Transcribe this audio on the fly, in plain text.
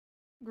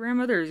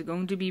Grandmother is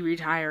going to be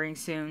retiring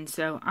soon,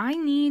 so I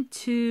need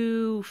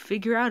to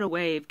figure out a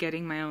way of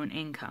getting my own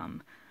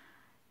income.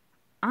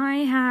 I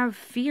have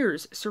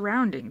fears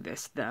surrounding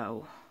this,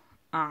 though.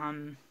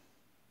 Um,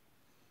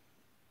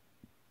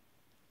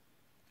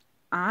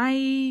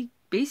 I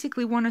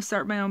basically want to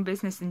start my own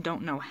business and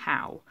don't know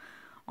how.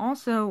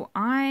 Also,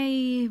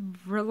 I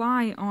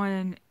rely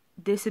on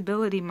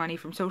disability money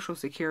from Social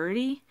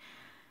Security,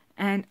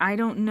 and I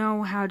don't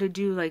know how to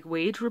do like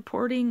wage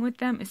reporting with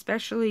them,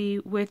 especially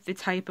with the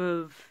type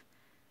of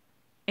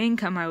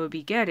income I would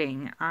be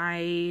getting.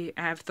 I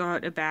have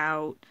thought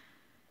about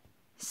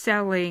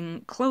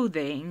selling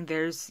clothing.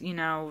 There's,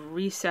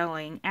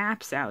 reselling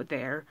apps out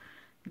there.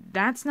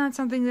 That's not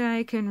something that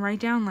I can write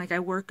down. Like, I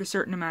work a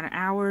certain amount of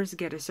hours,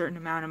 get a certain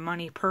amount of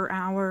money per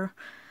hour.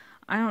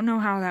 I don't know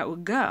how that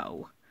would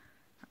go.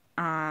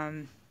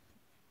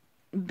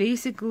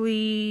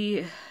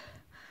 Basically,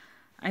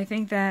 I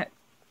think that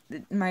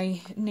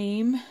my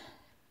name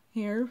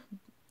here,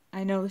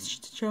 I know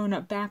it's showing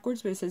up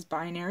backwards, but it says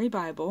Binary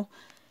Bible.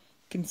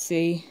 You can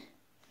see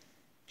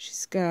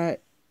she's got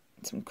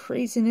some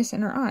craziness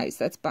in her eyes.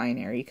 That's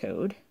binary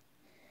code.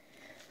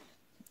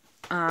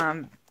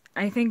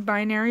 I think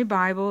Binary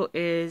Bible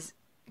is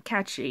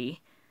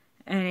catchy,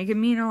 and it can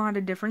mean a lot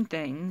of different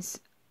things.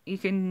 You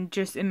can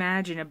just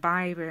imagine a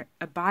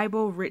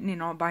Bible written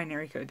in all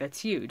binary code.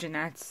 That's huge, and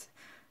that's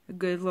a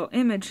good little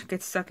image that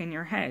gets stuck in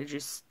your head.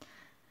 Just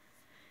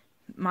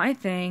my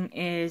thing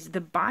is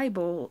the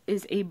Bible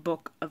is a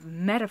book of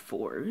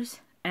metaphors,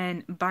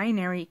 and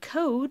binary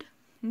code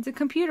is a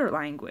computer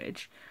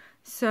language.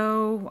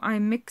 So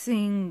I'm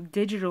mixing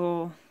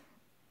digital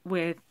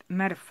with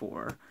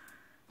metaphor,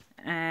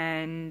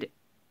 and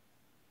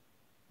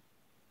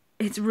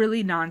it's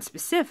really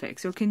non-specific,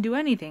 so it can do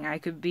anything. I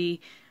could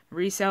be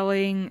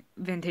reselling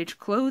vintage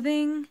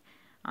clothing.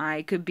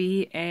 I could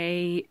be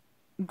a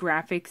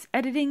graphics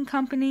editing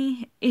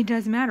company. It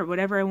doesn't matter,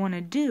 whatever I want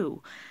to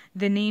do.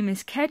 The name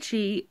is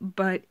catchy,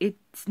 but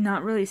it's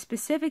not really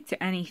specific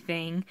to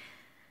anything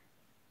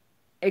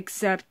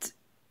except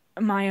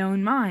my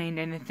own mind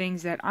and the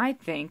things that I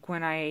think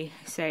when I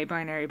say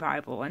Binary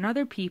Bible. And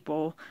other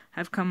people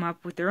have come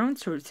up with their own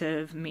sorts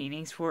of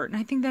meanings for it, and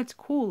I think that's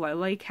cool. I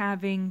like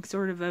having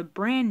sort of a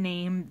brand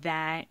name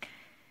that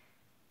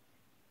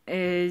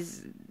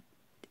is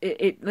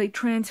it like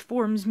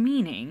transforms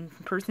meaning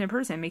person to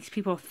person, makes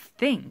people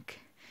think,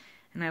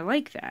 and I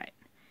like that.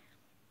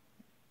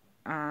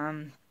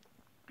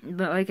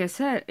 But like I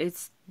said,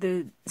 it's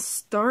the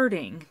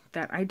starting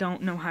that I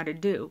don't know how to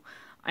do.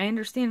 I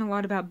understand a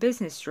lot about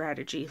business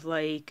strategy,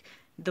 like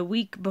the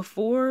week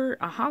before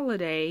a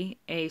holiday,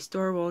 a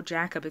store will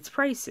jack up its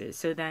prices,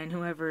 so then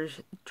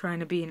whoever's trying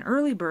to be an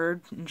early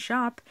bird and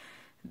shop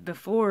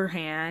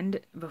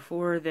beforehand,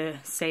 before the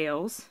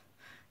sales,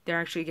 they're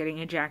actually getting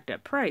a jacked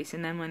up price.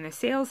 And then when the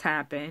sales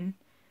happen,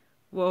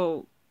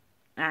 well,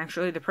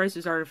 actually the price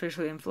is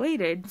artificially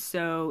inflated,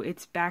 so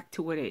it's back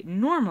to what it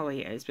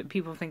normally is, but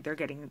people think they're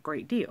getting a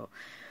great deal.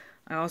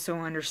 I also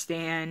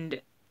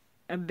understand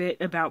a bit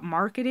about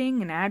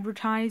marketing and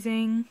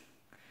advertising.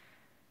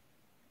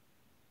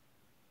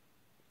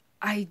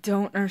 I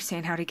don't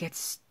understand how to get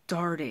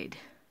started.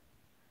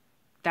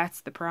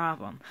 That's the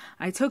problem.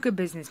 I took a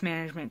business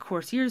management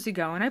course years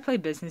ago, and I play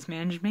business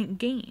management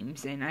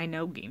games, and I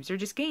know games are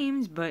just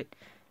games, but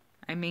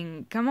I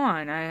mean, come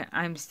on,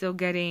 I'm still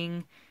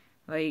getting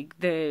like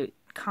the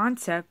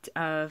concept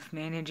of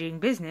managing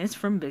business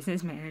from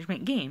business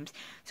management games.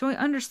 So I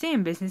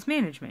understand business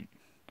management.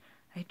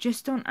 I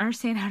just don't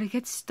understand how to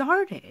get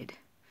started.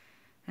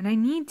 And I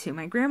need to.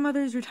 My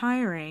grandmother's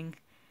retiring.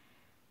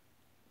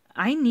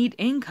 I need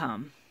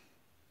income.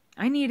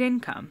 I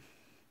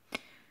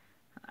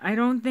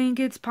don't think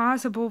it's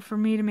possible for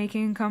me to make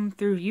income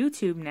through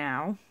YouTube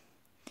now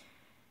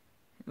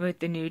with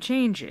the new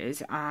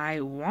changes.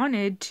 I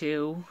wanted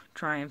to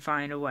try and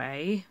find a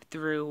way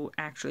through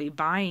actually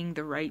buying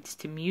the rights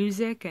to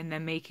music and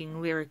then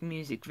making lyric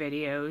music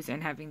videos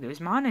and having those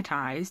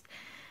monetized.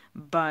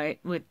 But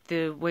with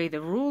the way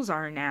the rules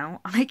are now,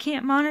 I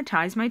can't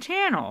monetize my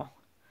channel.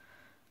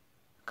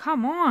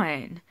 Come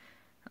on.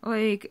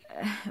 Like,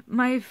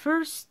 my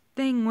first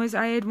thing was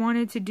I had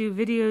wanted to do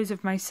videos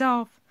of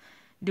myself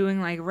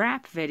doing like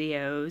rap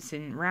videos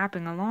and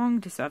rapping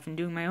along to stuff and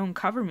doing my own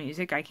cover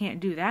music. I can't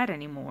do that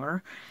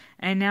anymore.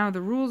 And now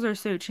the rules are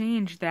so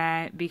changed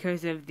that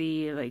because of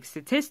the like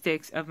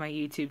statistics of my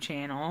YouTube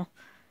channel,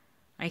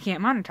 I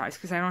can't monetize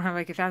because I don't have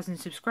like 1,000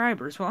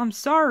 subscribers. Well, I'm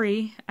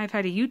sorry. I've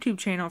had a YouTube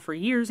channel for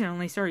years and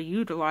only started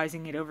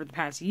utilizing it over the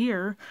past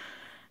year.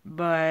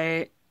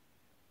 But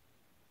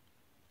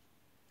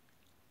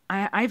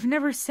I've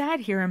never sat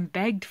here and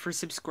begged for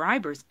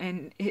subscribers.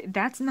 And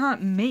that's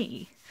not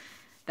me.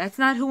 That's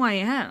not who I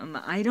am.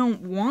 I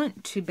don't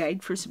want to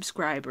beg for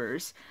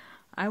subscribers.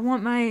 I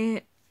want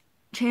my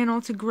channel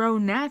to grow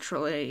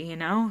naturally,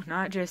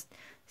 not just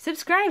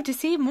subscribe to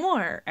see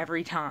more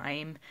every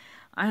time.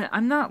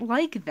 I'm not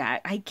like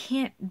that. I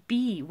can't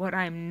be what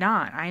I'm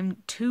not.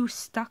 I'm too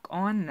stuck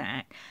on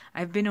that.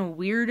 I've been a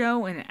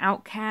weirdo and an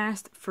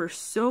outcast for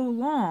so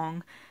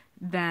long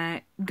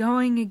that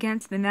going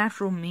against the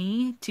natural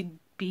me to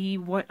be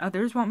what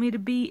others want me to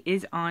be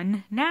is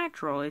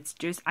unnatural. It's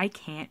just, I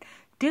can't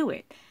do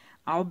it.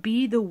 I'll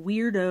be the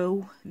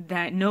weirdo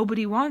that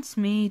nobody wants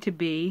me to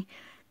be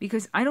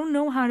because I don't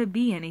know how to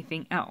be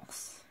anything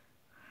else.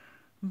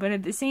 But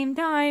at the same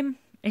time,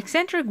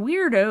 eccentric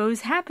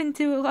weirdos happen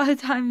to a lot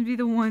of times be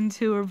the ones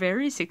who are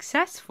very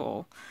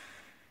successful.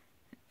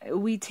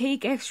 We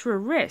take extra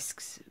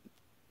risks.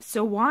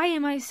 So why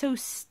am I so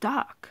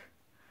stuck?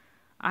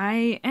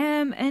 I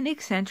am an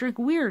eccentric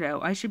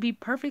weirdo. I should be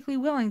perfectly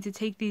willing to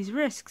take these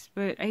risks,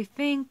 but I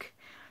think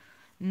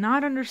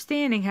not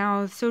understanding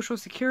how Social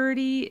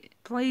Security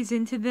plays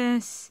into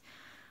this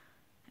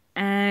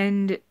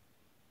and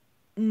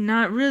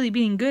not really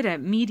being good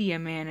at media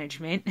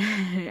management.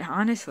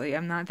 Honestly,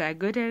 I'm not that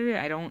good at it.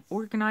 I don't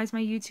organize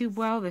my YouTube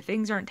well. The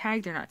things aren't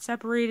tagged. They're not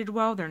separated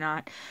well. They're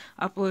not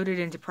uploaded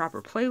into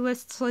proper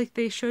playlists like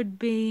they should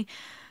be.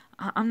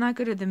 I'm not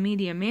good at the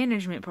media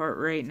management part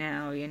right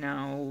now, you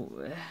know.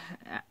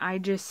 I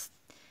just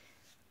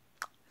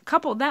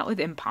coupled that with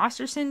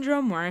imposter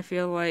syndrome, where I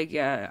feel like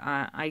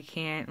I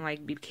can't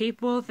like be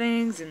capable of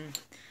things, and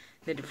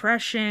the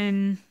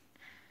depression.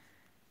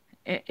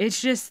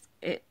 It's just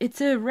it's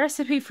a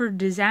recipe for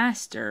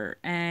disaster,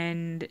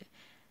 and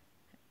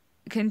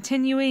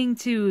continuing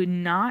to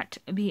not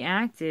be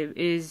active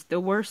is the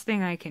worst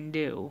thing I can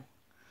do.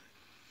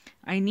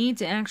 I need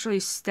to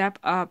actually step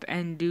up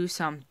and do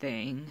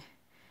something.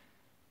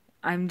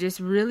 I'm just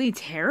really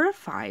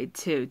terrified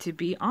to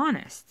be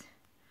honest.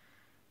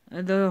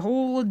 The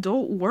whole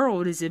adult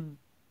world is a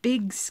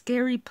big,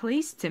 scary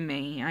place to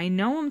me. I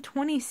know I'm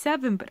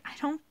 27, but I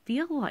don't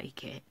feel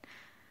like it.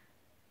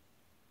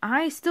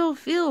 I still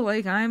feel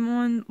like I'm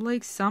on,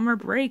 like, summer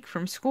break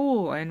from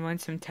school, and when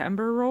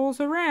September rolls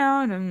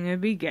around, I'm gonna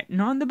be getting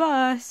on the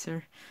bus,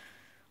 or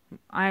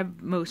I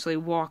mostly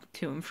walk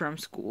to and from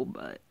school,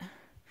 but,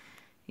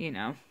 you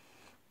know,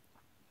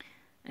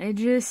 I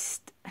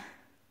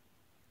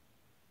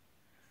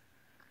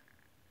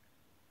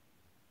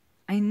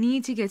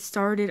need to get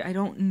started. I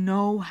don't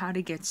know how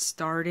to get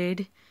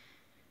started.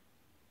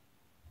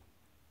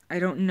 I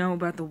don't know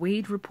about the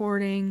wage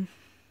reporting.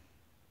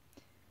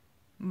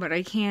 But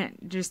I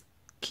can't just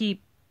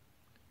keep...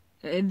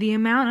 The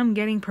amount I'm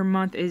getting per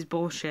month is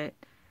bullshit.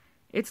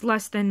 It's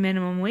less than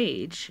minimum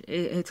wage.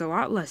 It's a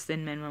lot less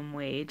than minimum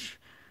wage.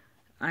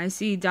 I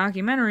see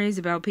documentaries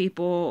about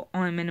people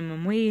on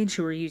minimum wage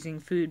who are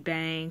using food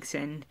banks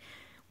and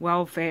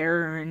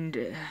welfare,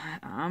 and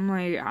I'm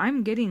like,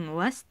 I'm getting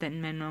less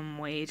than minimum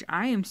wage.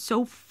 I am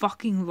so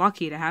fucking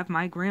lucky to have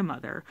my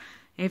grandmother.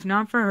 If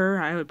not for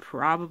her, I would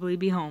probably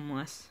be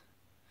homeless.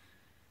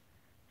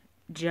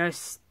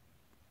 Just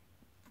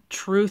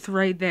truth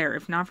right there.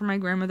 If not for my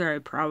grandmother,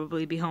 I'd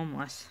probably be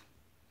homeless.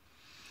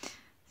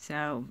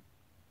 So,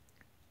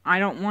 I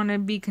don't want to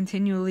be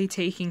continually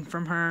taking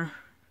from her.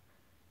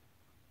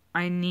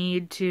 I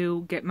need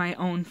to get my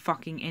own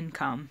fucking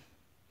income.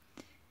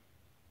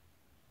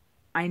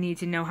 I need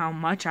to know how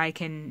much I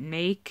can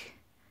make.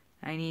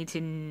 I need to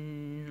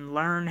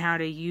learn how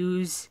to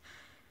use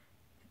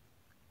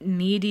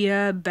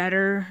media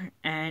better,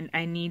 and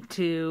I need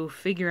to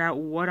figure out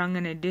what I'm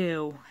going to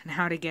do and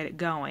how to get it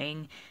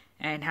going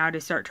and how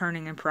to start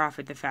turning a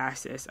profit the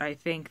fastest. I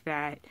think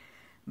that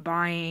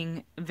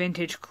buying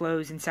vintage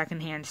clothes in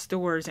secondhand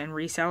stores and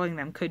reselling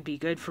them could be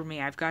good for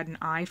me. I've got an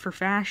eye for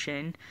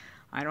fashion.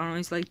 I don't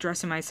always like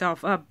dressing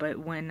myself up, but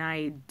when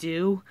I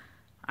do,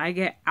 I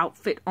get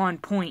outfit on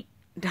point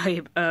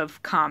type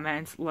of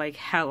comments like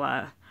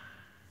hella.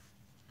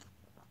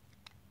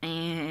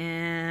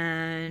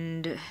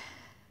 And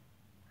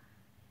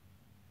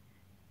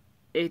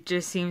it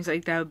just seems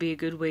like that would be a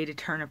good way to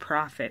turn a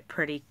profit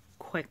pretty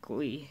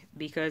quickly,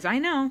 because I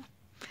know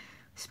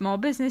small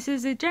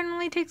businesses, it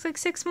generally takes like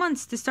 6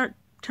 months to start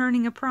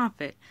turning a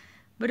profit.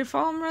 But if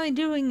all I'm really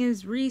doing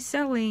is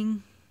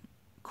reselling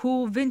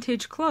cool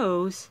vintage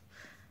clothes,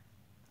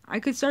 I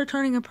could start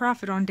turning a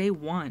profit on day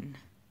one.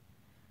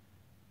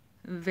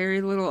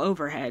 Very little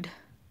overhead.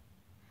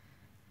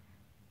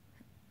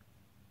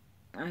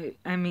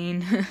 I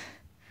mean,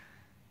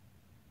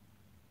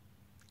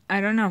 I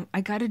don't know.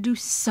 I gotta do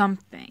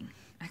something.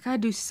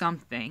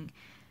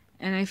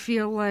 And I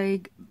feel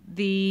like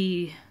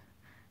the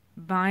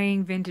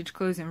buying vintage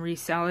clothes and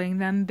reselling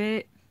them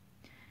bit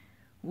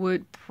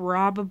would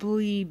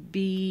probably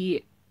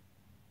be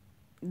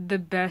the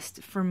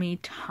best for me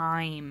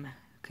time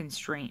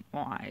constraint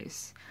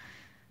wise.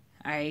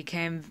 I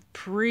can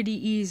pretty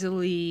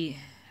easily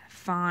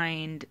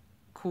find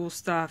cool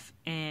stuff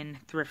in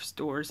thrift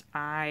stores.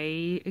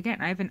 I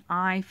have an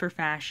eye for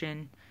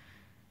fashion.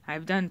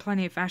 I've done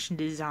plenty of fashion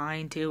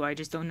design too. I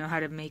just don't know how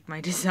to make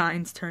my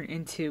designs turn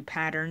into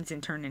patterns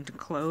and turn into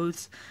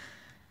clothes.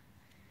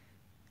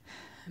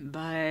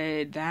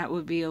 But that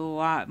would be a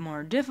lot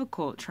more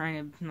difficult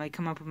trying to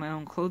come up with my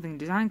own clothing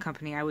design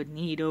company. I would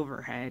need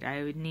overhead.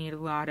 I would need a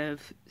lot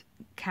of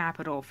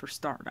capital for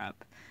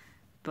startup.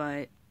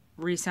 But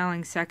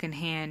reselling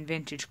secondhand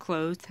vintage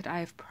clothes that I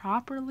have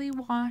properly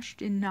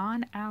washed in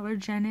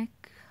non-allergenic,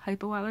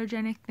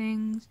 hypoallergenic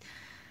things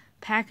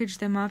package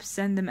them up,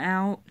 send them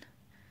out.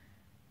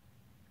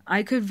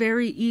 I could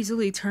very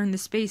easily turn the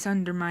space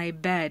under my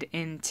bed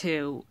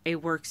into a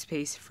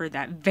workspace for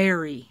that.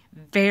 Very,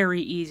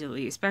 very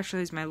easily.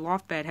 Especially as my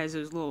loft bed has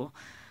those little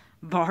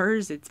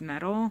bars. It's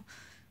metal.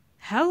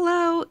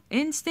 Hello,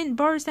 instant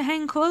bars to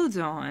hang clothes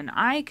on.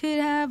 I could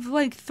have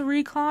like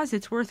 3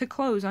 closets worth of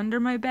clothes under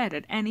my bed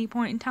at any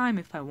point in time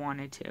if I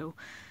wanted to.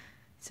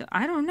 So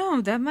I don't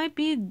know, that might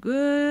be a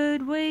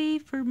good way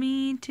for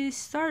me to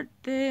start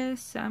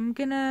this. I'm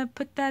gonna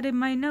put that in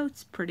my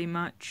notes pretty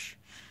much.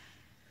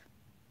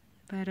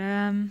 But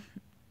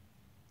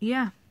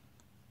yeah.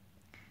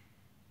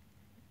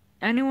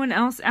 Anyone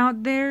else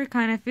out there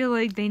kind of feel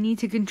like they need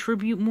to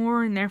contribute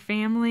more in their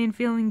family and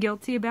feeling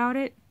guilty about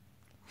it?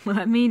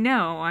 Let me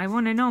know. I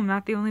want to know I'm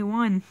not the only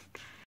one.